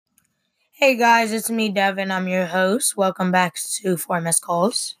Hey guys, it's me, Devin. I'm your host. Welcome back to Four Missed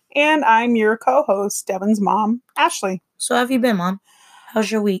Calls. And I'm your co-host, Devin's mom, Ashley. So, how have you been, Mom?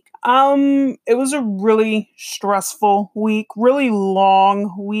 How's your week? It was a really stressful week, really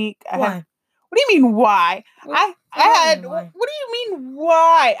long week. Why? What do you mean why? What What do you mean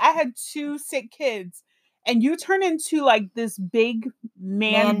why? I had two sick kids, and you turn into like this big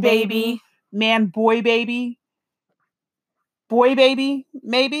man baby, boy baby,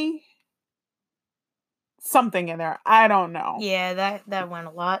 maybe something in there. I don't know. Yeah, that went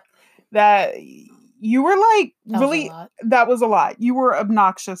a lot. That you were like That was a lot. that was a lot. You were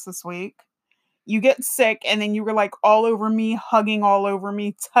obnoxious this week. You get sick and then you were like all over me, hugging all over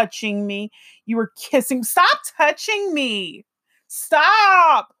me, touching me. You were kissing. Stop touching me.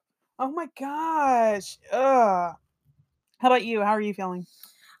 Stop. Oh my gosh. Ugh. How about you? How are you feeling?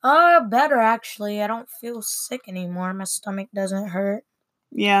 Better actually. I don't feel sick anymore. My stomach doesn't hurt.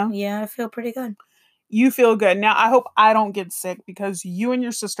 Yeah. Yeah, I feel pretty good. You feel good. Now I hope I don't get sick because you and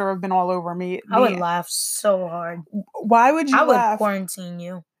your sister have been all over me. I would laugh so hard. Why would you I laugh? would quarantine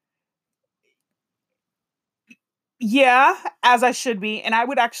you. Yeah, as I should be. And I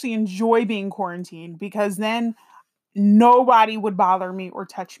would actually enjoy being quarantined because then nobody would bother me or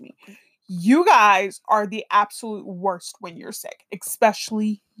touch me. You guys are the absolute worst when you're sick,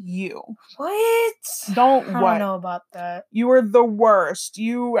 especially you. What? Don't I don't know about that. You were the worst.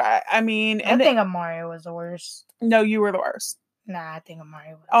 I think Amari was the worst. No, you were the worst. Nah, I think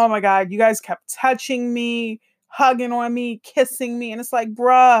Amari was. Oh my God, you guys kept touching me, hugging on me, kissing me, and it's like,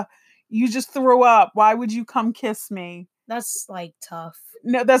 bruh, you just threw up. Why would you come kiss me? That's like tough.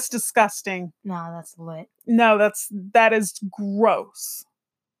 No, that's disgusting. Nah, that's lit. No, that is gross.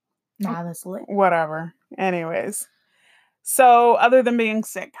 Nah, that's lit. Whatever. Anyways. So, other than being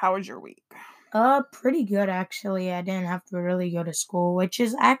sick, how was your week? Pretty good actually. I didn't have to really go to school, which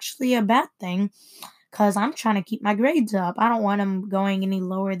is actually a bad thing because I'm trying to keep my grades up. I don't want them going any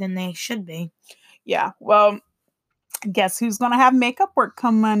lower than they should be. Yeah, well, guess who's gonna have makeup work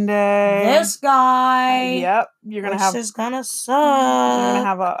come Monday? This guy. Yep, you're gonna have. This is gonna suck. You're gonna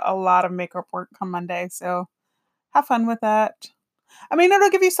have a lot of makeup work come Monday, so have fun with that. I mean, it'll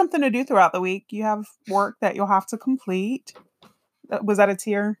give you something to do throughout the week. You have work that you'll have to complete. Was that a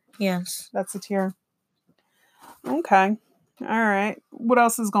tear? Yes. That's a tear. Okay. All right. What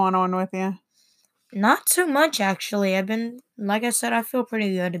else is going on with you? Not too much, actually. Like I said, I feel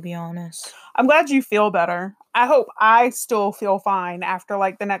pretty good, to be honest. I'm glad you feel better. I hope I still feel fine after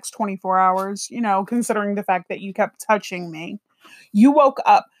like the next 24 hours, considering the fact that you kept touching me. You woke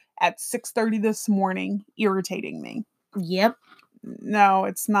up at 6:30 this morning irritating me. Yep. No,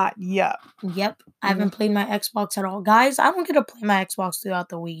 it's not yep. Yep. I haven't played my Xbox at all. Guys, I don't get to play my Xbox throughout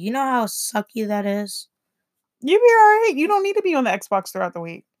the week. You know how sucky that is? You'll be alright. You don't need to be on the Xbox throughout the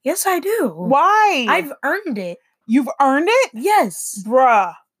week. Yes, I do. Why? I've earned it. You've earned it? Yes.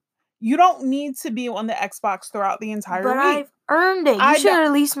 Bruh. You don't need to be on the Xbox throughout the entire week. But I've earned it. You should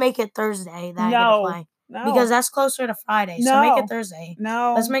at least make it Thursday that I get to play. No. Because that's closer to Friday. No. So make it Thursday.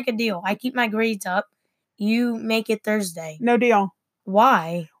 No. Let's make a deal. I keep my grades up. You make it Thursday. No deal.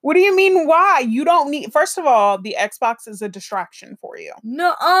 Why? What do you mean why? You don't need... First of all, the Xbox is a distraction for you.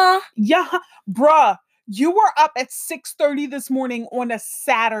 Nuh-uh. Yeah. Bruh. You were up at 6:30 this morning on a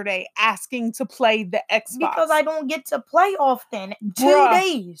Saturday asking to play the Xbox. Because I don't get to play often. 2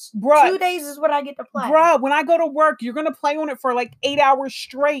 days. Bruh. 2 days is what I get to play. Bruh, when I go to work, you're going to play on it for like 8 hours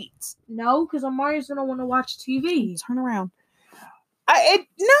straight. No, because Amari's going to want to watch TV. Turn around.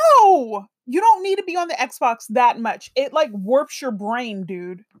 No! You don't need to be on the Xbox that much. It like warps your brain,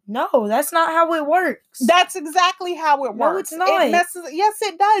 dude. No, that's not how it works. That's exactly how it works. No, it's not. Yes,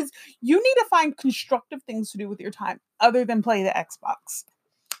 it does. You need to find constructive things to do with your time other than play the Xbox.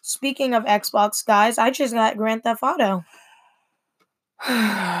 Speaking of Xbox, guys, I just got Grand Theft Auto.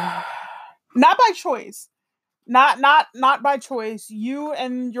 Not by choice. Not by choice. You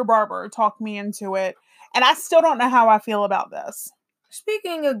and your barber talked me into it, and I still don't know how I feel about this.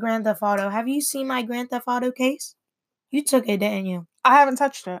 Speaking of Grand Theft Auto, have you seen my Grand Theft Auto case? You took it, didn't you? I haven't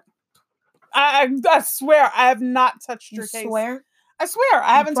touched it. I swear I have not touched your case. Swear? I swear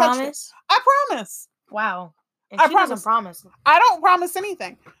I haven't touched it. I promise. Wow. And I she doesn't promise. I don't promise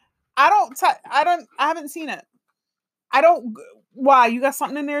anything. I haven't seen it. Why? You got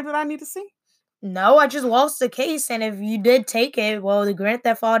something in there that I need to see? No, I just lost the case, and if you did take it, well, the Grand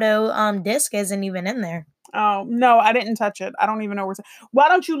Theft Auto disc isn't even in there. Oh, no, I didn't touch it. I don't even know where it's... Why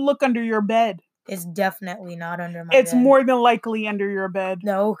don't you look under your bed? It's definitely not under my bed. It's more than likely under your bed.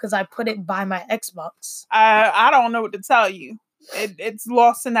 No, because I put it by my Xbox. I don't know what to tell you. It's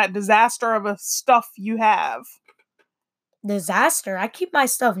lost in that disaster of a stuff you have. Disaster. I keep my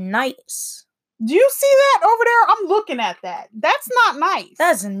stuff nice. Do you see that over there? I'm looking at that. That's not nice.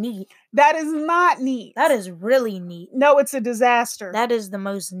 That's neat. That is not neat. That is really neat. No, it's a disaster. That is the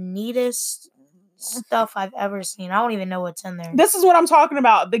most neatest stuff I've ever seen. I don't even know what's in there. This is what I'm talking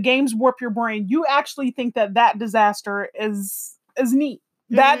about. The games warp your brain. You actually think that disaster is neat.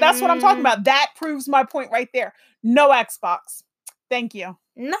 That's what I'm talking about. That proves my point right there. No Xbox. Thank you.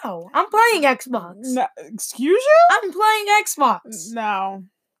 No, I'm playing Xbox. No, excuse you? I'm playing Xbox. No.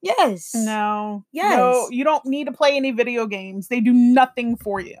 Yes. No. Yes. No, you don't need to play any video games. They do nothing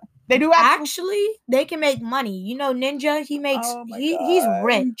for you. They do actually, they can make money. You know, Ninja, he makes he's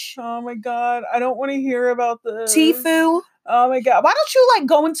rich. Oh my god. I don't want to hear about this. Tfue. Oh my god. Why don't you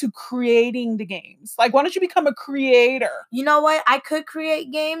go into creating the games? Why don't you become a creator? You know what? I could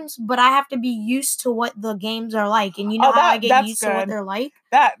create games, but I have to be used to what the games are like. And you know how I get used to what they're like?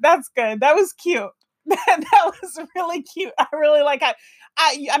 That's good. That was cute. That was really cute. I really like it.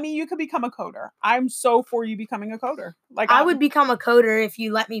 I mean, you could become a coder. I'm so for you becoming a coder. I would become a coder if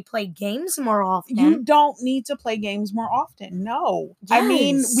you let me play games more often. You don't need to play games more often. No. Yes. I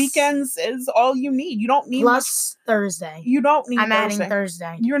mean, weekends is all you need. You don't need plus Thursday. You don't need I'm adding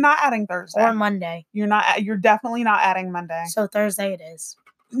Thursday. You're not adding Thursday. Or Monday. You're definitely not adding Monday. So Thursday it is.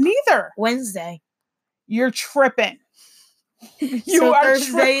 Neither. Wednesday. You're tripping. So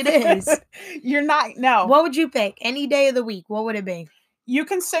Thursday tripping. It is. You're not. No. What would you pick? Any day of the week. What would it be? You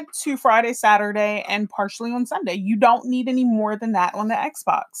can stick to Friday, Saturday, and partially on Sunday. You don't need any more than that on the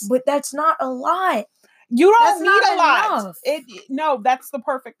Xbox. But that's not a lot. You don't need a lot. No, that's the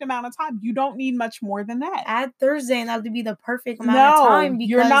perfect amount of time. You don't need much more than that. Add Thursday, and that would be the perfect amount of time. Because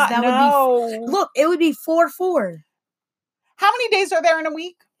you're not. That would be. Look, it would be 4-4. How many days are there in a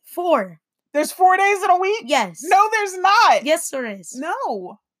week? 4. There's 4 days in a week? Yes. No, there's not. Yes, there is.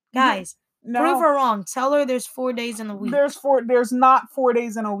 No. Guys, prove her wrong. Tell her there's 4 days in a week. There's not 4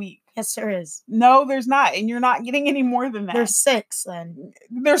 days in a week. Yes, there is. No, there's not. And you're not getting any more than that. There's 6 then.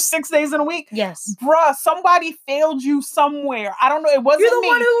 There's 6 days in a week? Yes. Bruh, somebody failed you somewhere. I don't know. It wasn't me. You're the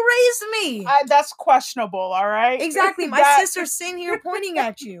one who raised me. That's questionable, all right? Exactly. My sister's sitting here pointing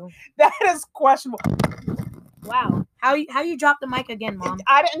at you. That is questionable. Wow. How you dropped the mic again, Mom?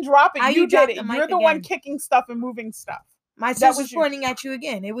 I didn't drop it. You did it. You're the one kicking stuff and moving stuff. My sister's pointing at you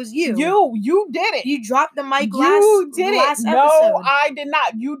again. It was you. You did it. You dropped the mic last episode. No, I did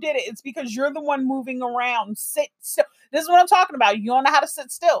not. You did it. It's because you're the one moving around. Sit still. This is what I'm talking about. You don't know how to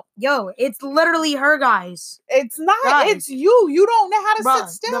sit still. Yo, it's literally her, guys. It's not. Guys. It's you. You don't know how to sit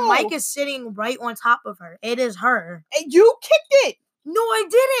still. The mic is sitting right on top of her. It is her. And you kicked it. No, I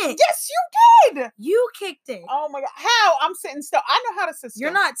didn't. Yes, you did. You kicked it. Oh my god. How? I'm sitting still. I know how to sit still.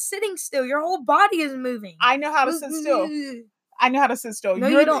 You're not sitting still. Your whole body is moving. I know how to sit still. I know how to sit still. No,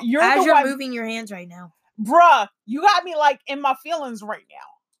 you don't. You're moving your hands right now. Bruh, you got me in my feelings right now.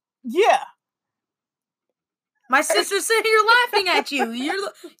 Yeah. My sister's sitting here laughing at you.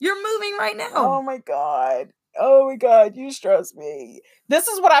 You're moving right now. Oh my god. Oh my god, you stress me. This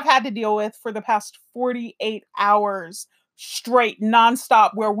is what I've had to deal with for the past 48 hours. Straight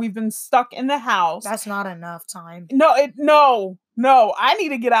nonstop where we've been stuck in the house. That's not enough time. No. I need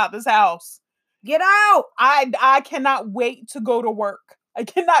to get out this house. Get out. I cannot wait to go to work. I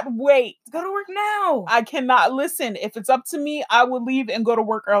cannot wait. Go to work now. I cannot. Listen, if it's up to me, I will leave and go to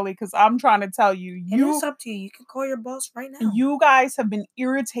work early because I'm trying to tell you. It's up to you. You can call your boss right now. You guys have been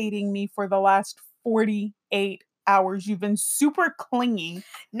irritating me for the last 48 hours. You've been super clingy.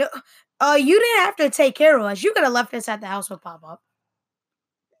 No. You didn't have to take care of us. You could have left us at the house with Pop-Up.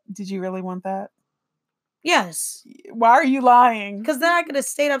 Did you really want that? Yes. Why are you lying? Because then I could have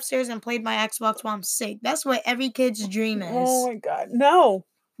stayed upstairs and played my Xbox while I'm sick. That's what every kid's dream is. Oh my god. No.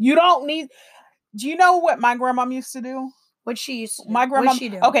 You don't need... Do you know what my grandmom used to do? What she used to do? My grandmom... What'd she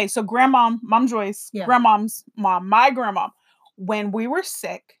do? Okay, so grandmom, Mom Joyce, grandmom's mom, my grandmom. When we were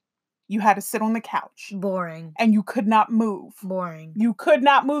sick, you had to sit on the couch. Boring. And you could not move. Boring. You could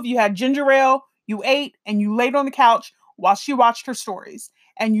not move. You had ginger ale, you ate, and you laid on the couch while she watched her stories.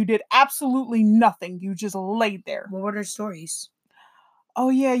 And you did absolutely nothing. You just laid there. What were her stories? Oh,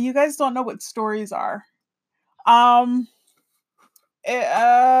 yeah. You guys don't know what stories are.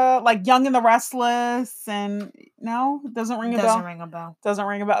 Like Young and the Restless, and no, it doesn't ring a bell. Doesn't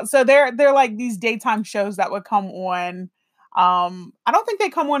ring a bell. So they're like these daytime shows that would come on. I don't think they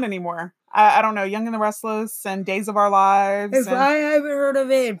come on anymore. I don't know. Young and the Restless and Days of Our Lives. If I haven't heard of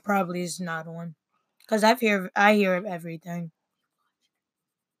it, it probably is not on. Because I hear of everything.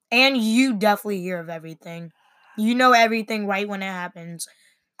 And you definitely hear of everything. You know everything right when it happens.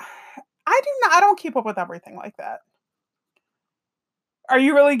 I do not. I don't keep up with everything like that. Are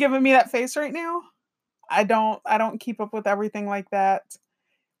you really giving me that face right now? I don't keep up with everything like that.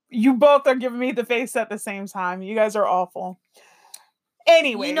 You both are giving me the face at the same time. You guys are awful.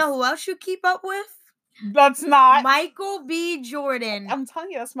 Anyways. You know who else you keep up with? That's not Michael B. Jordan. I'm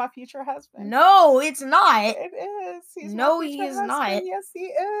telling you, that's my future husband. No, it's not. It is. He's No, my he future is husband. not. Yes, he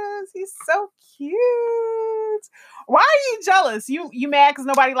is. He's so cute. Why are you jealous? You mad because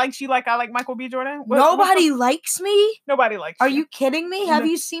nobody likes you like I like Michael B. Jordan? Nobody likes me? Nobody likes Are you. you kidding me? Have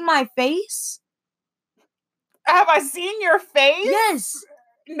you seen my face? Have I seen your face? Yes.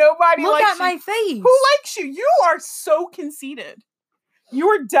 Nobody Look likes at you. my face. Who likes you? You are so conceited. You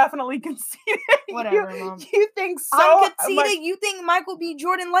are definitely conceited. Whatever, Mom. You think so? I'm conceited. You think Michael B.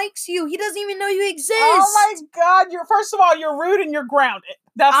 Jordan likes you. He doesn't even know you exist. Oh my God. First of all, you're rude and you're grounded.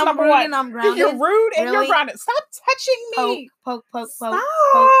 That's I'm number rude one. and I'm grounded. You're rude and Really? you're grounded. Stop touching me. Poke.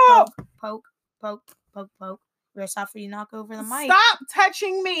 Stop. Poke. We're after you knock over the mic. Stop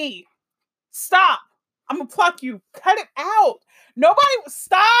touching me. Stop. I'm going to pluck you. Cut it out. Nobody.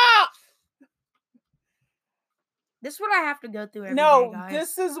 Stop. This is what I have to go through every day, guys.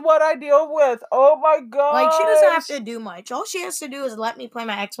 This is what I deal with. Oh my God. Like, she doesn't have to do much. All she has to do is let me play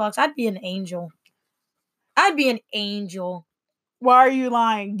my Xbox. I'd be an angel. Why are you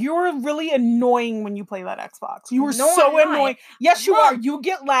lying? You're really annoying when you play that Xbox. You are No, so I'm not. annoying. Yes, you Mom, are. You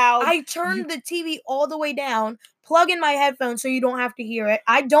get loud. I turned the TV all the way down, plug in my headphones so you don't have to hear it.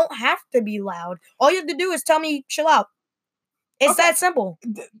 I don't have to be loud. All you have to do is tell me, chill out. It's that simple.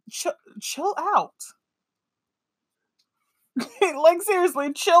 Chill out. Like,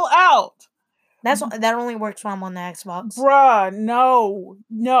 seriously, chill out. That only works when I'm on the Xbox. Bruh, no.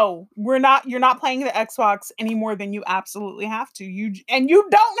 You're not playing the Xbox any more than you absolutely have to. You don't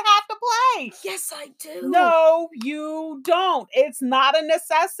have to play. Yes, I do. No, you don't. It's not a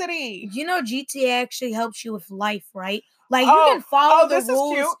necessity. You know GTA actually helps you with life, right? Like, you can follow the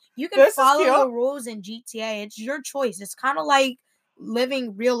rules. You can follow the rules in GTA. It's your choice. It's kind of like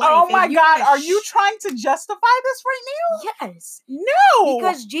living real life. Oh my God, are you trying to justify this right now? Yes. No.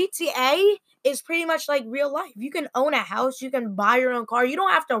 Because GTA is pretty much like real life. You can own a house. You can buy your own car. You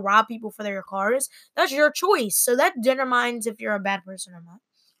don't have to rob people for their cars. That's your choice. So that determines if you're a bad person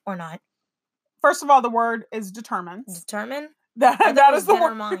or not. First of all, the word is determined. Determined? That is the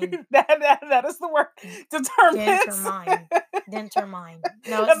word. That is the word. Determined. Determined.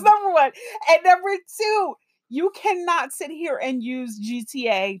 No, that's number one. And number two, you cannot sit here and use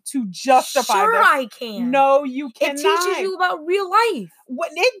GTA to justify this. Sure, I can. No, you cannot. It teaches you about real life.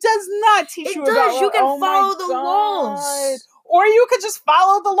 It does not teach you about. It does. You can follow the laws. Or you could just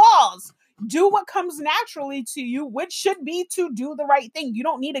follow the laws. Do what comes naturally to you, which should be to do the right thing. You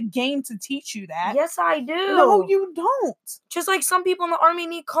don't need a game to teach you that. Yes, I do. No, you don't. Just like some people in the army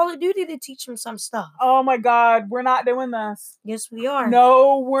need Call of Duty to teach them some stuff. Oh my God, we're not doing this. Yes, we are.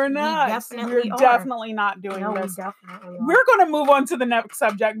 No, we're not. We're definitely not doing this. We definitely are. We're going to move on to the next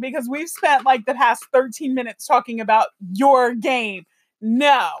subject because we've spent like the past 13 minutes talking about your game.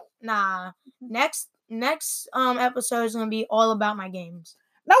 No. Nah. Next episode is going to be all about my games.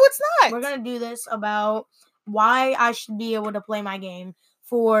 No, it's not. We're going to do this about why I should be able to play my game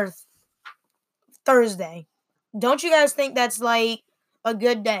for Thursday. Don't you guys think that's like a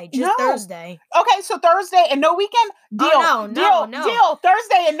good day? Just Thursday. Okay, so Thursday and no weekend? Deal. Oh, no. Deal.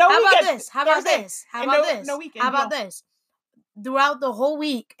 Thursday and no weekend. How about this? No weekend. How about this? Throughout the whole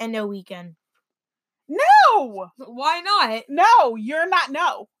week and no weekend. No. Why not? No, you're not.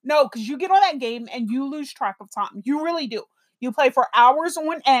 No, because you get on that game and you lose track of time. You really do. You play for hours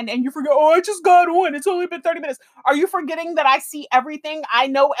on end and you forget, I just got on. It's only been 30 minutes. Are you forgetting that I see everything? I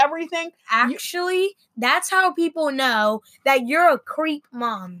know everything? Actually, that's how people know that you're a creep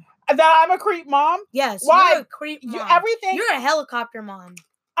mom. That I'm a creep mom? Yes. Why? You're a creep mom. Everything. You're a helicopter mom.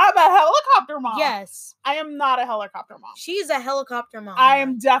 I'm a helicopter mom. Yes. I am not a helicopter mom. She's a helicopter mom. I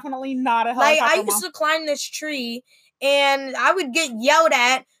am definitely not a helicopter mom. Like, I used to climb this tree and I would get yelled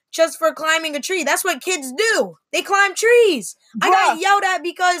at just for climbing a tree. That's what kids do. They climb trees. Bruh. I got yelled at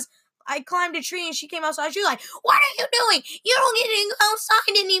because I climbed a tree and she came outside. She was like, what are you doing? You don't get to go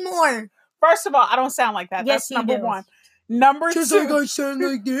outside anymore. First of all, I don't sound like that. Yes, that's number one. Number just two. Just like I sound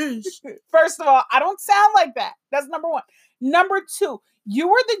like this. First of all, I don't sound like that. That's number one. Number two, you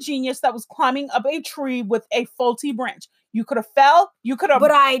were the genius that was climbing up a tree with a faulty branch. You could have fell. You could have.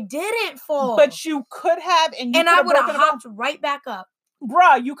 But I didn't fall. But you could have. And I would have hopped right back up.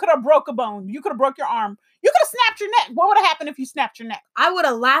 Bruh, you could have broke a bone. You could have broke your arm. You could have snapped your neck. What would have happened if you snapped your neck? I would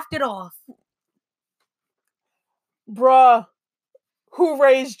have laughed it off. Bruh, who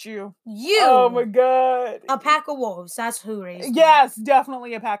raised you? You. Oh my God. A pack of wolves. That's who raised me. Yes,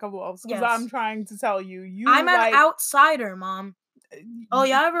 definitely a pack of wolves. Because yes. I'm trying to tell you. I'm an outsider, Mom. Oh,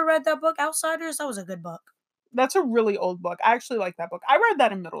 y'all ever read that book, Outsiders? That was a good book. That's a really old book. I actually like that book. I read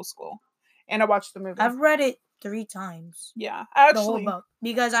that in middle school, and I watched the movie. I've read it 3 times. Yeah, the whole actually, book,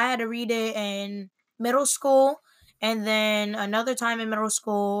 because I had to read it in middle school, and then another time in middle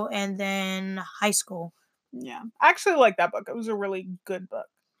school, and then high school. yeah, I actually like that book. It was a really good book.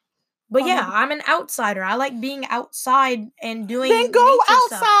 But yeah, I'm an outsider. I like being outside and doing. Then go nature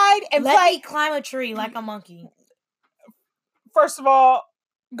stuff. outside and Let play. me climb a tree like a monkey. First of all,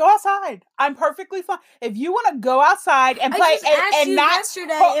 go outside. I'm perfectly fine. If you want to go outside and play, I just asked and you not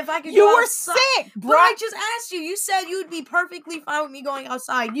yesterday if I could. You go were outside. sick, bro. But I just asked you. You said you'd be perfectly fine with me going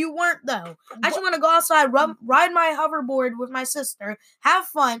outside. You weren't though. I just want to go outside, ride my hoverboard with my sister, have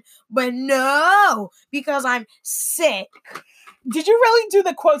fun. But no, because I'm sick. Did you really do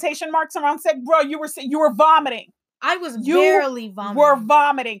the quotation marks around sick, bro? You were sick. You were vomiting. I was barely vomiting. Were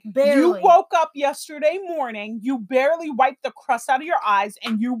vomiting. Barely. You woke up yesterday morning. You barely wiped the crust out of your eyes,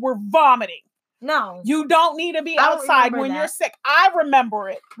 and you were vomiting. No. You don't need to be outside when you're sick. I remember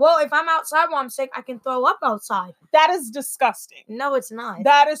it. Well, if I'm outside while I'm sick, I can throw up outside. That is disgusting. No, it's not.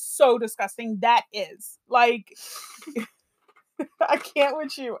 That is so disgusting. That is. Like, I can't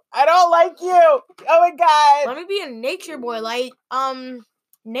with you. I don't like you. Oh my God. Let me be a nature boy. Like,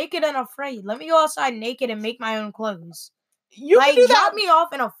 naked and afraid. Let me go outside naked and make my own clothes. You like, can do that. Drop me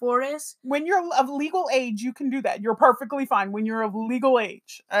off in a forest. When you're of legal age, you can do that. You're perfectly fine when you're of legal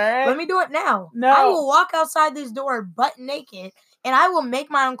age. All right? Let me do it now. No. I will walk outside this door butt naked, and I will make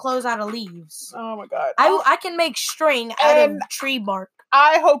my own clothes out of leaves. Oh my God. I can make string out of tree bark.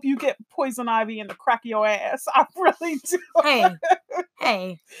 I hope you get poison ivy in the crack of your ass. I really do.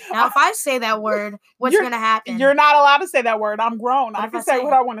 Hey. Now, if I say that word, what's going to happen? You're not allowed to say that word. I'm grown. I can say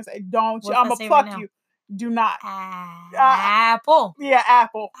what I want to say. Don't you? I'm going to pluck you. Do not. Apple. Yeah,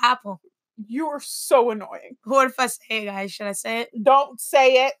 apple. Apple. You are so annoying. What if I say it, guys? Should I say it? Don't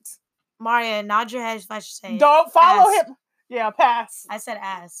say it. Maria, nod your head if I should say it. Don't follow him. Yeah, pass. I said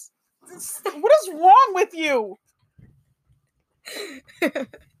ass. What is wrong with you?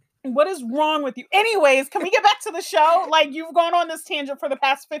 What is wrong with you? Anyways, can we get back to the show? Like, you've gone on this tangent for the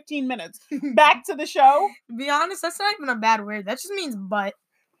past 15 minutes. Back to the show. To be honest, that's not even a bad word. That just means butt.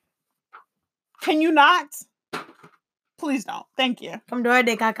 Can you not? Please don't. Thank you. Comedor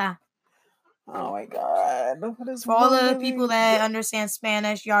de caca. Oh my God. What is For all the people that understand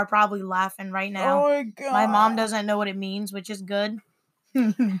Spanish, y'all are probably laughing right now. Oh my God. My mom doesn't know what it means, which is good.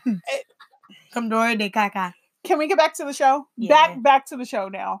 Comedor de caca. Can we get back to the show? Yeah. Back to the show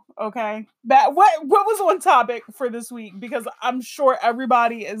now, okay? What was on topic for this week? Because I'm sure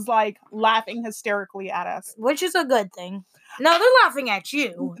everybody is like laughing hysterically at us. Which is a good thing. No, they're laughing at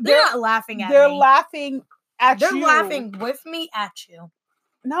you. They're not laughing at me. They're laughing at you. They're laughing with me at you.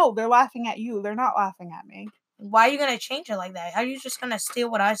 No, they're laughing at you. They're not laughing at me. Why are you going to change it like that? How are you just going to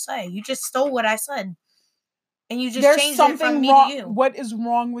steal what I say? You just stole what I said. And you just changed it from me to you. What is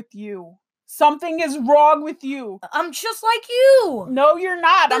wrong with you? Something is wrong with you. I'm just like you. No, you're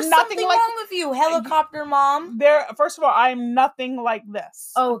not. There's I'm nothing something like wrong with you, helicopter mom. First of all, I'm nothing like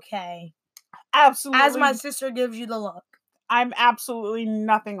this. Okay. Absolutely. As my sister gives you the look. I'm absolutely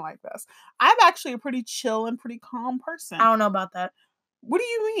nothing like this. I'm actually a pretty chill and pretty calm person. I don't know about that. What do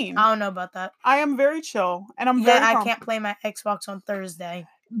you mean? I don't know about that. I am very chill and I'm very calm. I can't play my Xbox on Thursday.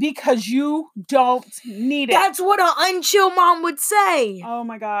 Because you don't need it. That's what an unchill mom would say. Oh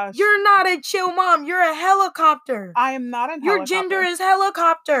my gosh. You're not a chill mom. You're a helicopter. I am not a helicopter. Your gender is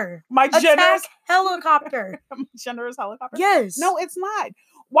helicopter. My gender is helicopter. My gender is helicopter? Yes. No, it's not.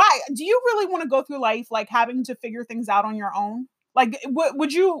 Why? Do you really want to go through life like having to figure things out on your own? Like,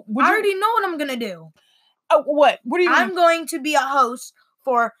 would you? I already know what I'm going to do. What? What do you I'm going to be a host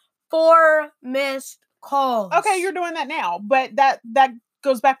for 4 missed calls. Okay, you're doing that now. But that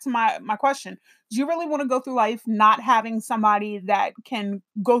goes back to my question. Do you really want to go through life not having somebody that can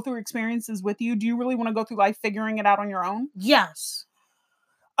go through experiences with you? Do you really want to go through life figuring it out on your own? Yes.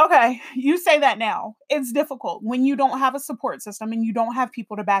 Okay, you say that now. It's difficult when you don't have a support system and you don't have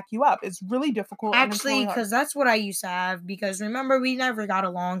people to back you up. It's really difficult. Actually, because that's what I used to have. Because remember, we never got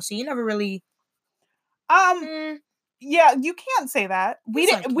along, so you never really. Yeah, you can't say that. We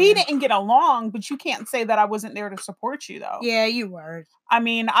didn't get along, but you can't say that I wasn't there to support you, though. Yeah, you were. I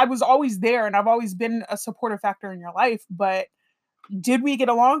mean, I was always there, and I've always been a supportive factor in your life. But did we get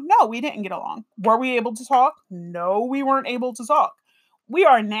along? No, we didn't get along. Were we able to talk? No, we weren't able to talk. We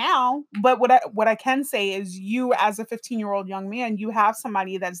are now, but what I can say is you as a 15-year-old young man, you have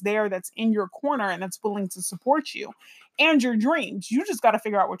somebody that's there, that's in your corner, and that's willing to support you and your dreams. You just got to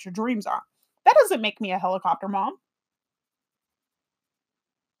figure out what your dreams are. That doesn't make me a helicopter mom.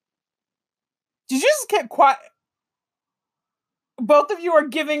 Did you just get quiet? Both of you are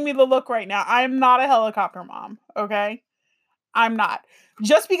giving me the look right now. I am not a helicopter mom, okay? I'm not.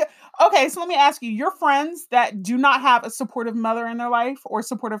 Just because. Okay, so let me ask you, your friends that do not have a supportive mother in their life or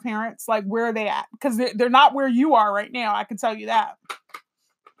supportive parents, like, where are they at? Because they're not where you are right now. I can tell you that.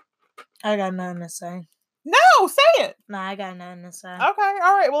 I got nothing to say. No, say it. Nah, I got nothing to say. Okay,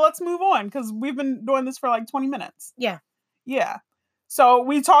 all right. Well, let's move on because we've been doing this for like 20 minutes. Yeah. Yeah. So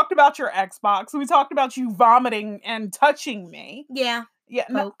we talked about your Xbox. We talked about you vomiting and touching me. Yeah. Yeah.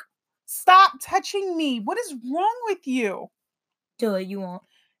 No, Poke. stop touching me. What is wrong with you? Do it. You won't.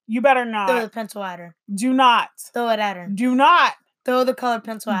 You better Throw not. the pencil at her. Do not. Throw it at her. Do not. Throw the colored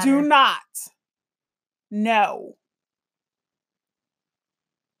pencil at her. Do not. No.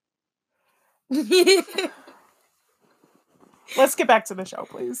 Let's get back to the show,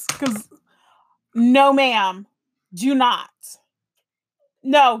 please. Because no, ma'am. Do not.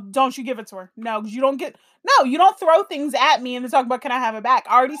 No, don't you give it to her. No, because you don't get. No, you don't throw things at me and then talk about, can I have it back?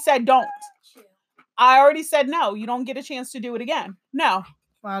 I already said don't. I already said no. You don't get a chance to do it again. No.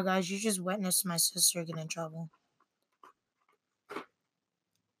 Wow, guys, you just witnessed my sister get in trouble.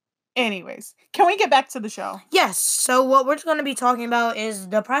 Anyways, can we get back to the show? Yes. So what we're going to be talking about is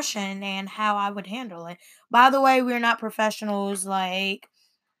depression and how I would handle it. By the way, we're not professionals.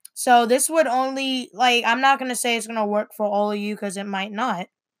 So this would only, I'm not going to say it's going to work for all of you because it might not.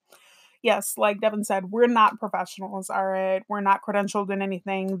 Yes, like Devin said, we're not professionals, all right? We're not credentialed in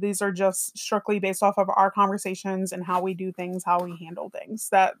anything. These are just strictly based off of our conversations and how we do things, how we handle things.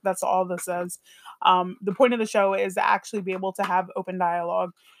 That's all this is. The point of the show is to actually be able to have open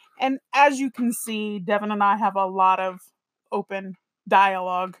dialogue. And as you can see, Devin and I have a lot of open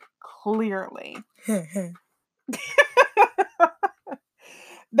dialogue, clearly.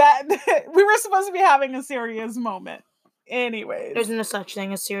 That we were supposed to be having a serious moment. Anyways. There's no such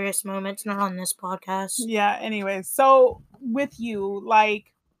thing as serious moments, not on this podcast. Yeah, anyways. So with you,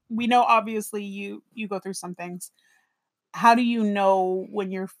 like, we know obviously you go through some things. How do you know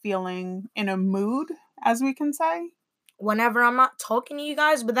when you're feeling in a mood, as we can say? Whenever I'm not talking to you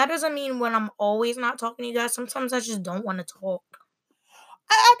guys, but that doesn't mean when I'm always not talking to you guys. Sometimes I just don't want to talk.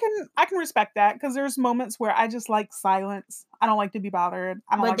 I can respect that because there's moments where I just like silence. I don't like to be bothered.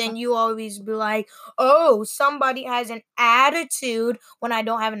 But then you always be like, oh, somebody has an attitude when I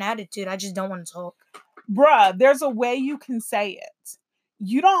don't have an attitude. I just don't want to talk. Bruh, there's a way you can say it.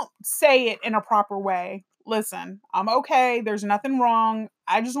 You don't say it in a proper way. Listen, I'm okay. There's nothing wrong.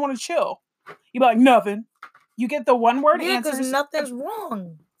 I just want to chill. You be like, nothing. You get the one word answers. Because nothing's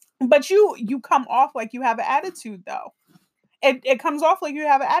wrong. But you come off like you have an attitude, though. It comes off like you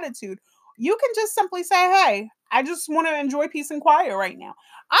have an attitude. You can just simply say, hey, I just want to enjoy peace and quiet right now.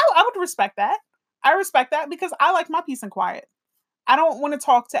 I would respect that. I respect that because I like my peace and quiet. I don't want to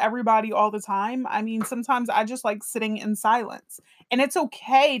talk to everybody all the time. I mean, sometimes I just like sitting in silence. And it's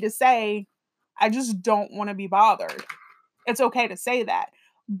okay to say, I just don't want to be bothered. It's okay to say that.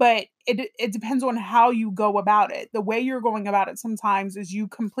 But it depends on how you go about it. The way you're going about it sometimes is you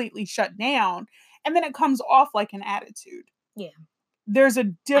completely shut down and then it comes off like an attitude. Yeah. There's a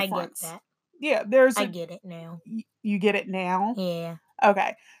difference. I get that. Yeah, I get it now. You get it now? Yeah.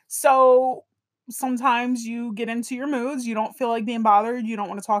 Okay. So sometimes you get into your moods, you don't feel like being bothered, you don't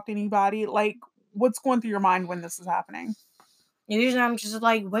want to talk to anybody. Like, what's going through your mind when this is happening? Usually I'm just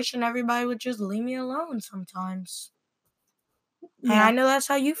like wishing everybody would just leave me alone sometimes. Yeah. And I know that's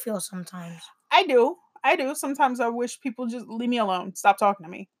how you feel sometimes. I do. Sometimes I wish people just leave me alone. Stop talking to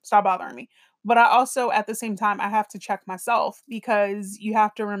me. Stop bothering me. But I also, at the same time, I have to check myself because you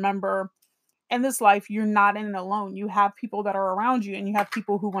have to remember in this life, you're not in it alone. You have people that are around you and you have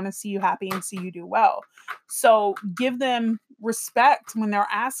people who want to see you happy and see you do well. So give them respect when they're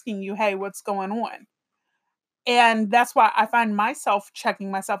asking you, hey, what's going on? And that's why I find myself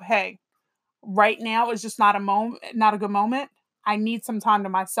checking myself, hey, right now is just not a good moment. I need some time to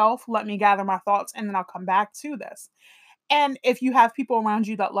myself. Let me gather my thoughts and then I'll come back to this. And if you have people around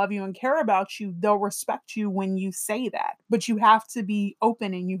you that love you and care about you, they'll respect you when you say that. But you have to be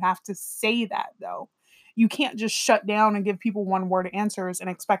open and you have to say that, though. You can't just shut down and give people one word answers and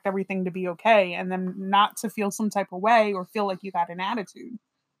expect everything to be okay and then not to feel some type of way or feel like you got an attitude.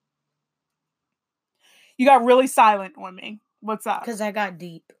 You got really silent on me. What's up? Because I got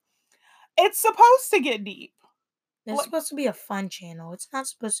deep. It's supposed to get deep. It's supposed to be a fun channel. It's not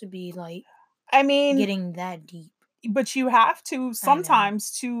supposed to be getting that deep. But you have to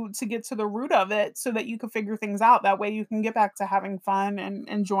sometimes to get to the root of it so that you can figure things out. That way you can get back to having fun and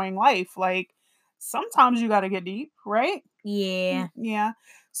enjoying life. Like sometimes you got to get deep, right? Yeah. Yeah.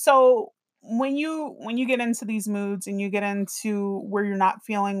 So when you get into these moods and you get into where you're not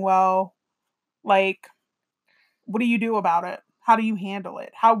feeling well, like what do you do about it? How do you handle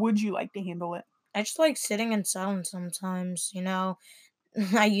it? How would you like to handle it? I just like sitting in silence sometimes, you know.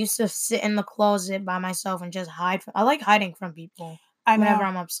 I used to sit in the closet by myself and just hide. I like hiding from people I whenever know.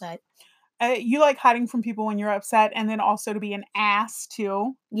 I'm upset. You like hiding from people when you're upset and then also to be an ass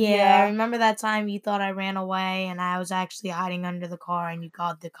too. Yeah, I Yeah. remember that time you thought I ran away and I was actually hiding under the car and you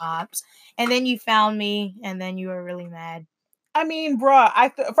called the cops. And then you found me and then you were really mad. I mean, bruh,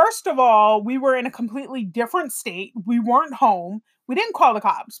 first of all, we were in a completely different state. We weren't home. We didn't call the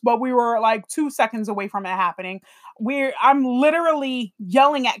cops, but we were like 2 seconds away from it happening. I'm literally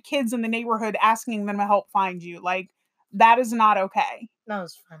yelling at kids in the neighborhood asking them to help find you. Like that is not okay. That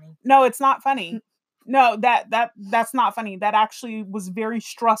was funny. No, it's not funny. No, that's not funny. That actually was very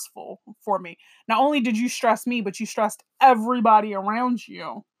stressful for me. Not only did you stress me, but you stressed everybody around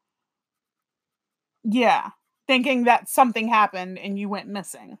you. Yeah, thinking that something happened and you went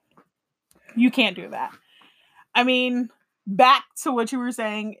missing. You can't do that. I mean, back to what you were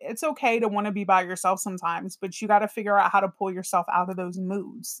saying, it's okay to want to be by yourself sometimes, but you got to figure out how to pull yourself out of those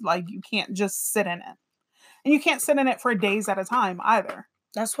moods. Like you can't just sit in it. And you can't sit in it for days at a time either.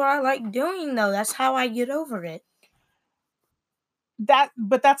 That's what I like doing though. That's how I get over it.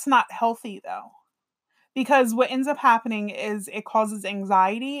 But that's not healthy though. Because what ends up happening is it causes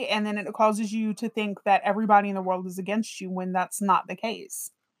anxiety and then it causes you to think that everybody in the world is against you when that's not the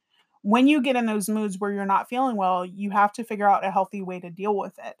case. When you get in those moods where you're not feeling well, you have to figure out a healthy way to deal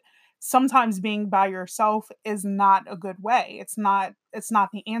with it. Sometimes being by yourself is not a good way. It's not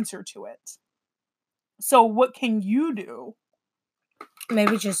the answer to it. So what can you do?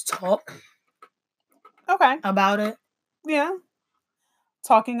 Maybe just talk Okay. about it. Yeah.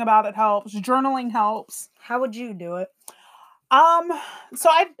 Talking about it helps. Journaling helps. How would you do it? Um, so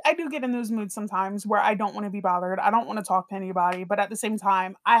I do get in those moods sometimes where I don't want to be bothered. I don't want to talk to anybody, but at the same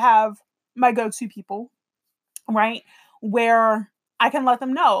time, I have my go-to people, right? Where I can let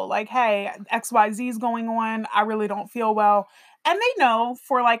them know, like, hey, XYZ is going on. I really don't feel well. And they know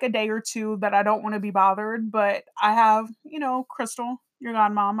for like a day or two that I don't want to be bothered, but I have, Crystal, your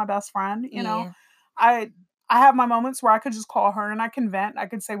godmom, my best friend, Yeah. I I have my moments where I could just call her and I can vent. I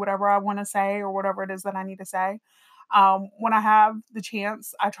could say whatever I want to say or whatever it is that I need to say. When I have the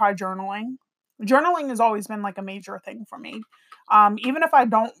chance, I try journaling. Journaling has always been like a major thing for me. Even if I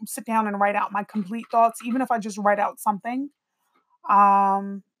don't sit down and write out my complete thoughts, even if I just write out something,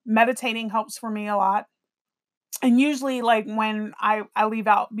 meditating helps for me a lot. And usually, like when I leave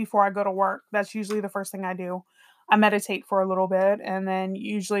out before I go to work, that's usually the first thing I do. I meditate for a little bit. And then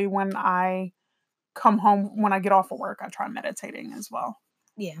usually when I come home, when I get off of work, I try meditating as well.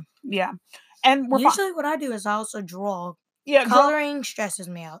 Yeah. Yeah. And we're fine. Usually what I do is I also draw. Yeah. Coloring stresses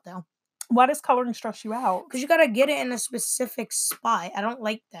me out though. Why does coloring stress you out? Because you gotta get it in a specific spot. I don't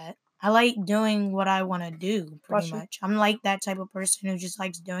like that. I like doing what I want to do, pretty Bless you. much. I'm like that type of person who just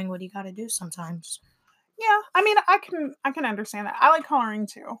likes doing what you gotta do sometimes. Yeah, I mean, I can understand that. I like coloring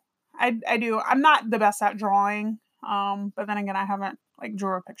too. I do. I'm not the best at drawing, but then again, I haven't like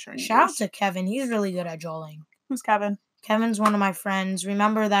drew a picture in Shout out years. to Kevin. He's really good at drawing. Who's Kevin? Kevin's one of my friends.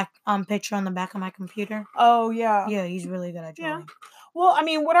 Remember that picture on the back of my computer? Oh yeah. Yeah, he's really good at Yeah. drawing. Well, I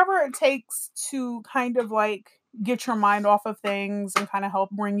mean, whatever it takes to kind of like get your mind off of things and kind of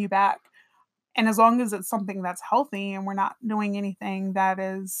help bring you back. And as long as it's something that's healthy and we're not doing anything that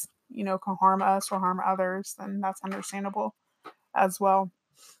is, can harm us or harm others, then that's understandable as well.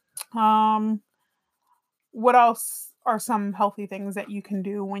 Um, what else are some healthy things that you can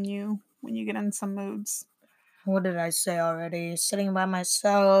do when you get in some moods? What did I say already? Sitting by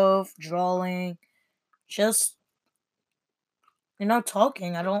myself, drawing, just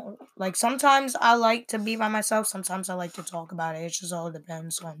talking. I don't like sometimes I like to be by myself, sometimes I like to talk about it. It just all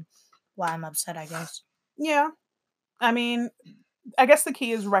depends on why I'm upset, I guess. Yeah. I mean, I guess the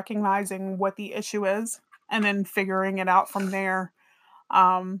key is recognizing what the issue is and then figuring it out from there.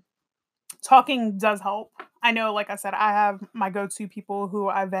 Um, Talking does help. I know, like I said, I have my go-to people who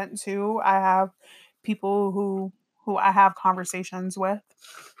I vent to. I have people who I have conversations with.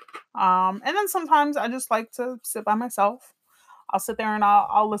 And then sometimes I just like to sit by myself. I'll sit there and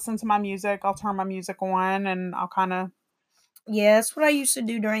I'll listen to my music. I'll turn my music on and I'll kind of. Yeah, that's what I used to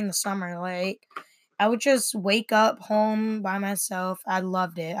do during the summer. Like, I would just wake up home by myself. I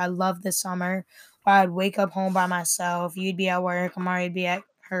loved it. I loved the summer. I'd wake up home by myself. You'd be at work. Amari'd be at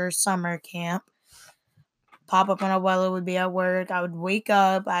her summer camp. Pop-Up and Abuela would be at work. I would wake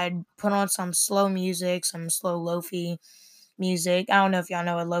up. I'd put on some slow music, some slow lofi music. I don't know if y'all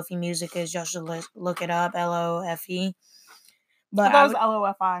know what lofi music is. Y'all should look it up. LOFE. But That was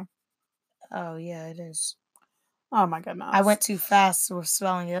LOFI. Oh, yeah, it is. Oh my goodness. I went too fast with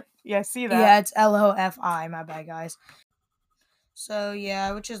spelling it. Yeah, see that. Yeah, it's LOFI. My bad, guys. So yeah,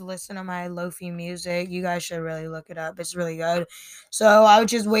 I would just listen to my lofi music. You guys should really look it up. It's really good. So I would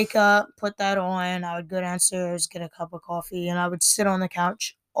just wake up, put that on. I would go downstairs, get a cup of coffee, and I would sit on the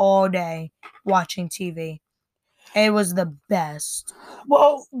couch all day watching TV. It was the best.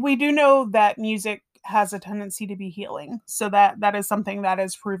 Well, we do know that music has a tendency to be healing. So that is something that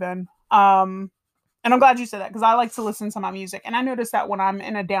is proven. And I'm glad you said that because I like to listen to my music. And I notice that when I'm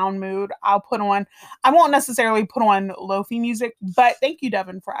in a down mood, I won't necessarily put on lofi music, but thank you,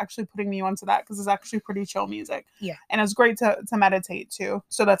 Devin, for actually putting me onto that because it's actually pretty chill music. Yeah. And it's great to meditate too.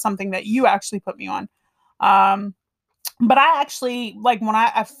 So that's something that you actually put me on. But I actually like when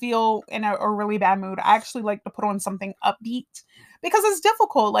I feel in a really bad mood, I actually like to put on something upbeat because it's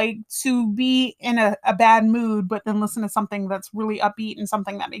difficult like to be in a bad mood, but then listen to something that's really upbeat and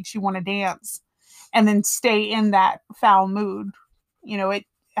something that makes you want to dance and then stay in that foul mood. It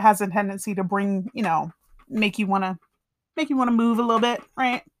has a tendency to bring, make you want to move a little bit,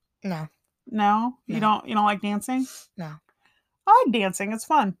 right? No. No? You No. don't like dancing? No. I like dancing. It's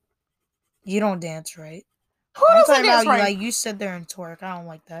fun. You don't dance right. Who I'm doesn't talking dance about you. right? Like you sit there and twerk. I don't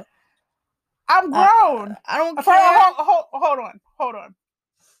like that. I'm grown. I don't Hold- care. Hold on.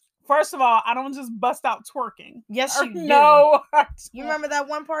 First of all, I don't just bust out twerking. Yes, you do. No. You remember that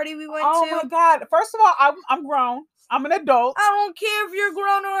one party we went Oh to? my God. First of all, I'm grown. I'm an adult. I don't care if you're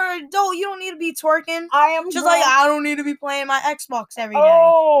grown or adult. You don't need to be twerking. I am Just grown. like I don't need to be playing my Xbox every day.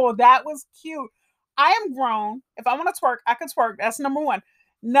 Oh, that was cute. I am grown. If I want to twerk, I can twerk. That's number one.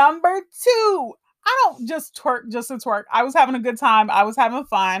 Number two, I don't just twerk just to twerk. I was having a good time. I was having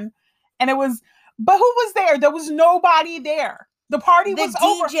fun. But who was there? There was nobody there. The party was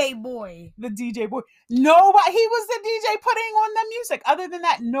over. The DJ boy. The DJ boy. Nobody. He was the DJ putting on the music. Other than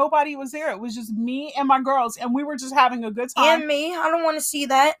that, nobody was there. It was just me and my girls, and we were just having a good time. And me. I don't want to see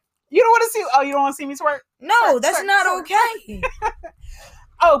that. You don't want to see? Oh, you don't want to see me twerk? No, twerk, that's twerk, not twerk, okay.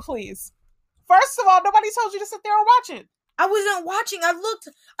 Oh, please. First of all, nobody told you to sit there and watch it. I wasn't watching.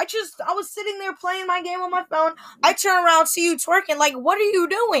 I was sitting there playing my game on my phone. I turn around, see you twerking. Like, what are you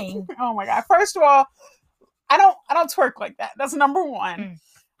doing? Oh my God. First of all, I don't twerk like that. That's number one.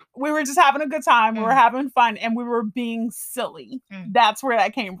 We were just having a good time. We were having fun and we were being silly. That's where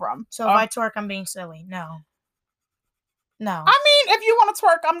that came from. So if I twerk, I'm being silly. No. I mean, if you want to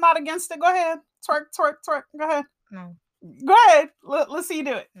twerk, I'm not against it. Go ahead. Twerk. Go ahead. No. Go ahead. Let's see you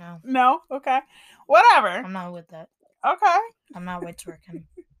do it. No. No? Okay. Whatever. I'm not with that. Okay. I'm not with twerking.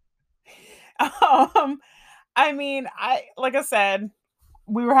 I mean, like I said,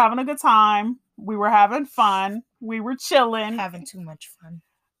 we were having a good time. We were having fun. We were chilling. Having too much fun.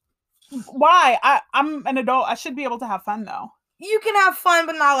 Why? I'm an adult. I should be able to have fun though. You can have fun,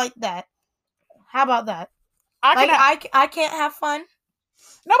 but not like that. How about that? I can't have fun.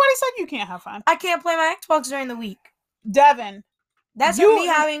 Nobody said you can't have fun. I can't play my Xbox during the week. Devin. That's me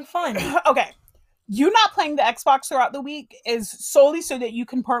having fun. Okay. You not playing the Xbox throughout the week is solely so that you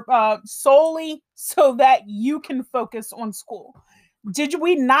can focus on school. Did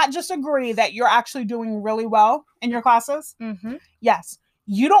we not just agree that you're actually doing really well in your classes? Mm-hmm. Yes.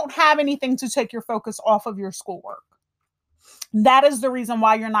 You don't have anything to take your focus off of your schoolwork. That is the reason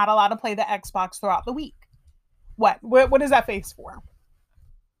why you're not allowed to play the Xbox throughout the week. What is that face for?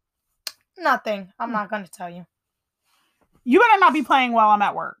 Nothing. I'm not going to tell you. You better not be playing while I'm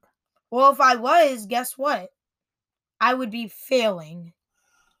at work. Well, if I was, guess what? I would be failing.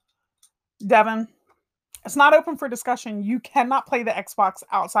 Devin, it's not open for discussion. You cannot play the Xbox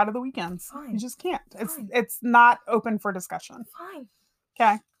outside of the weekends. Fine. You just can't. Fine. It's not open for discussion. Fine.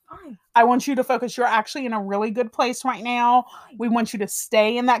 Okay? Fine. I want you to focus. You're actually in a really good place right now. Fine. We want you to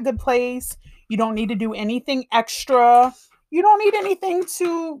stay in that good place. You don't need to do anything extra. You don't need anything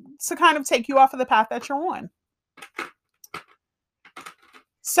to kind of take you off of the path that you're on.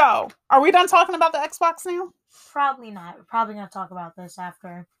 So, are we done talking about the Xbox now? Probably not. We're probably going to talk about this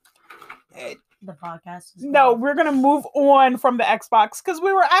after the podcast. No, we're going to move on from the Xbox because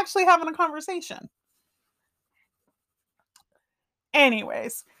we were actually having a conversation.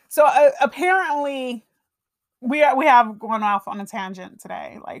 Anyways, so apparently we have gone off on a tangent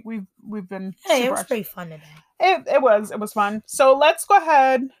today. Like we've been. Hey, it was pretty fun today. It was fun. So let's go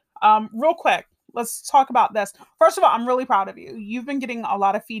ahead, real quick. Let's talk about this. First of all, I'm really proud of you. You've been getting a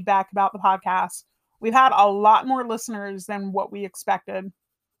lot of feedback about the podcast. We've had a lot more listeners than what we expected.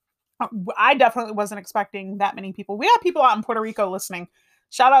 I definitely wasn't expecting that many people. We have people out in Puerto Rico listening.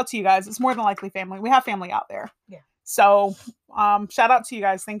 Shout out to you guys. It's more than likely family. We have family out there. Yeah. So shout out to you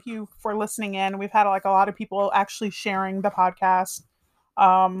guys. Thank you for listening in. We've had like a lot of people actually sharing the podcast,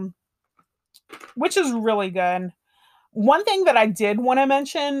 which is really good. One thing that I did want to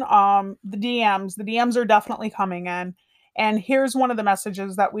mention, the DMs are definitely coming in. And here's one of the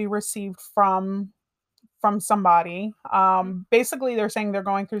messages that we received from somebody. Basically, they're saying they're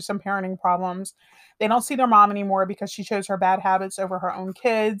going through some parenting problems. They don't see their mom anymore because she chose her bad habits over her own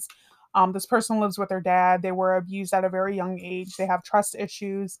kids. This person lives with their dad. They were abused at a very young age. They have trust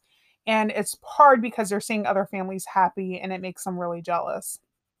issues. And it's hard because they're seeing other families happy and it makes them really jealous.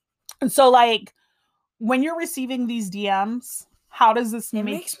 And so, like, when you're receiving these DMs, how does this It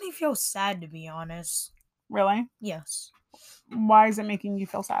makes me feel sad, to be honest. Really? Yes. Why is it making you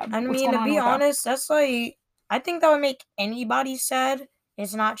feel sad? I mean, to be honest, that's like, I think that would make anybody sad.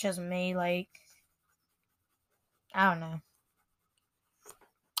 It's not just me. Like, I don't know.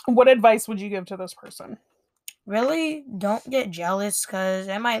 What advice would you give to this person? Really, don't get jealous, because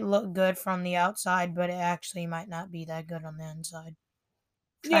it might look good from the outside, but it actually might not be that good on the inside.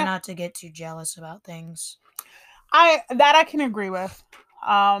 Try not to get too jealous about things. I can agree with.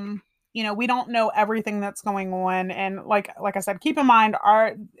 We don't know everything that's going on, and like I said, keep in mind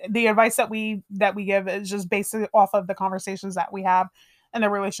the advice that we give is just based off of the conversations that we have and the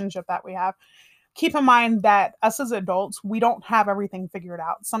relationship that we have. Keep in mind that us as adults, we don't have everything figured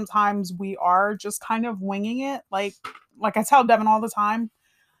out. Sometimes we are just kind of winging it. Like I tell Devin all the time,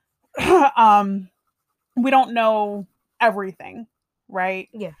 we don't know everything, right?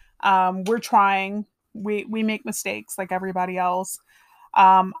 Yeah. We're trying. We make mistakes like everybody else.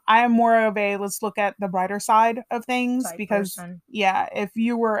 I am more of a let's look at the brighter side of things because if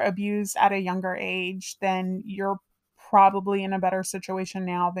you were abused at a younger age, then you're probably in a better situation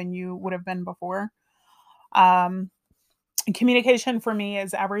now than you would have been before. Communication for me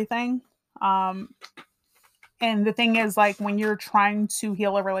is everything. And the thing is, like, when you're trying to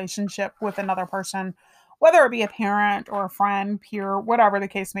heal a relationship with another person, whether it be a parent or a friend, peer, whatever the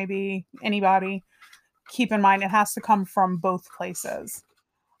case may be, anybody, keep in mind it has to come from both places.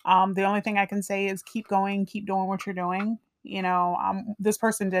 The only thing I can say is keep going, keep doing what you're doing. This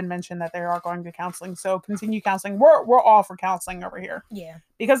person did mention that they are going to counseling, so continue counseling. We're all for counseling over here. Yeah,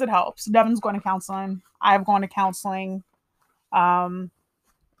 because it helps. Devin's going to counseling. I've gone to counseling.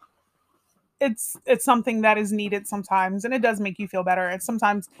 It's something that is needed sometimes, and it does make you feel better. And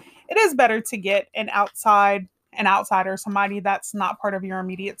sometimes it is better to get an outsider, somebody that's not part of your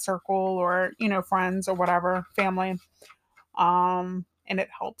immediate circle or friends or whatever, family. And it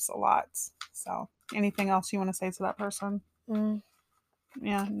helps a lot. So, anything else you want to say to that person?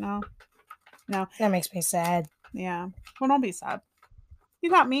 Yeah, no. That makes me sad. Yeah. Well, don't be sad. You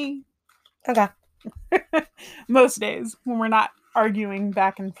got me. Okay. Most days when we're not arguing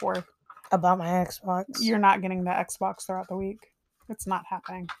back and forth about my Xbox. You're not getting the Xbox throughout the week. It's not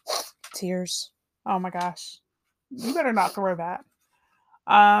happening. Tears. Oh my gosh. You better not throw that.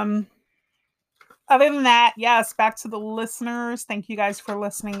 Other than that, yes, back to the listeners. Thank you guys for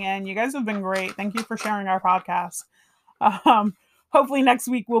listening in. You guys have been great. Thank you for sharing our podcast. Hopefully next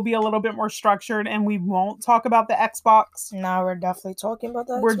week we'll be a little bit more structured and we won't talk about the Xbox. No, we're definitely talking about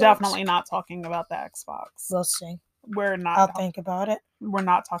the Xbox. We're definitely not talking about the Xbox. We'll see. We're not. I'll think about it. We're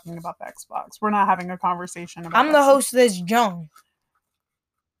not talking about the Xbox. We're not having a conversation about I'm the host of this Joan.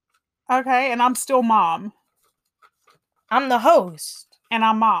 Okay, and I'm still mom. I'm the host. And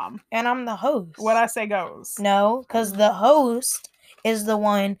I'm mom. And I'm the host. What I say goes. No, because the host is the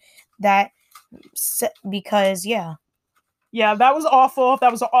one that... Because, yeah. Yeah, that was awful.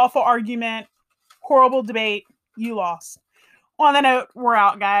 That was an awful argument. Horrible debate. You lost. On that note, we're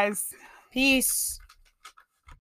out, guys. Peace.